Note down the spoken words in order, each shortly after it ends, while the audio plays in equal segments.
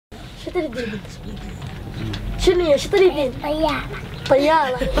شو تريدين؟ شنو هي؟ شو تريدين؟ طيارة.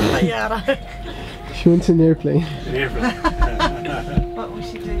 طيارة. طيارة. She wants an airplane. An airplane. What will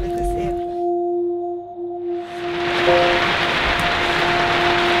she do with this airplane?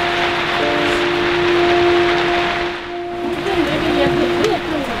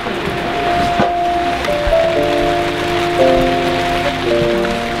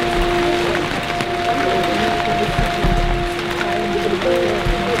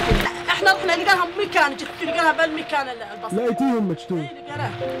 احنا رحنا لقاها بمكان، جت لقاها بالمكان البصر. لقيتيهم مجتوم.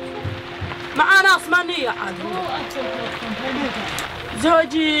 لقيناها. مع ناس ما نية عاد.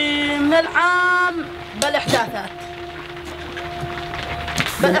 زوجي من العام بالاحداثات.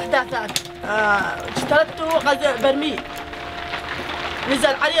 اشتريته برميل.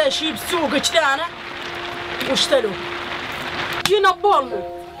 نزل عليه شي بسوق اجتانا واشتروه. جينا بولمو.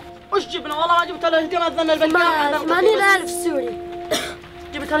 وش جبنا؟ والله ما جبت له هدمة ذن البلقاع. 80,000 سوري.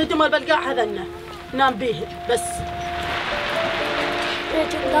 جبت له هدمة البلقاع هذنا. نام به بس.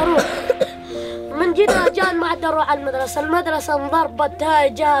 اروح من جينا جان ما عاد اروح على المدرسة انضربت، هاي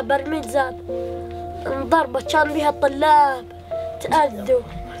جاء برميل زاد انضربت، كان بيها الطلاب تأذوا.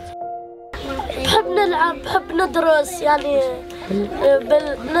 بحب نلعب، بحب ندرس، يعني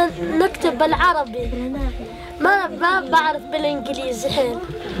نكتب بالعربي، ما بعرف بالانجليزي حيل.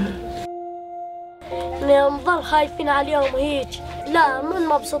 يعني نضل خايفين على اليوم هيك، لا من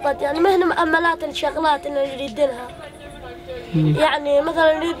مبسوطات، يعني مهن مأملات الشغلات اللي نريدنها. يعني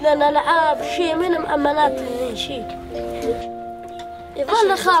مثلا نريدنا نلعب شيء من مأملات شيء.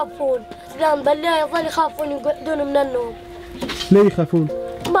 يظل يخافون، تنام بالليل يظل يخافون يقعدون من النوم. ليه يخافون؟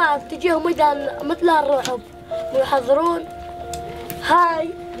 ما تجيهم إذا مثل الرعب ويحضرون هاي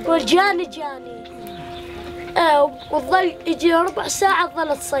يقول جاني. وتظل يجي ربع ساعة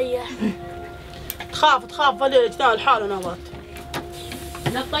تظل تصيح. تخاف ظل يجتاز الحال ونوات.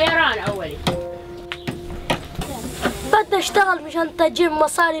 من الطيران أولي. بدي اشتغل مشان اجيب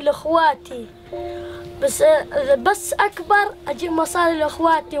مصاري لاخواتي، بس اكبر اجيب مصاري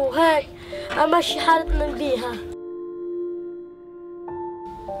لاخواتي وهيك امشي حالتنا بيها.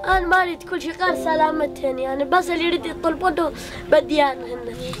 انا ما اريد كل شيء غير سلامتهن، يعني بس اللي يريد يطلبونه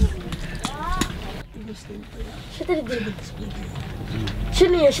بديانهن. شو تريدين؟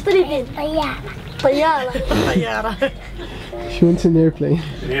 شنو هي؟ شو تريدين؟ طيارة. طيارة. طيارة. She wants an airplane.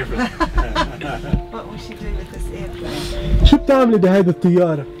 An airplane. What will she do with this airplane? شو بتعملي بهيدي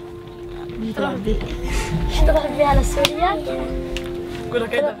الطيارة؟ تروح بيها على سوريا؟ تقول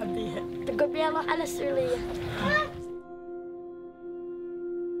لك انا بديها. تقول بيها روح على سوريا.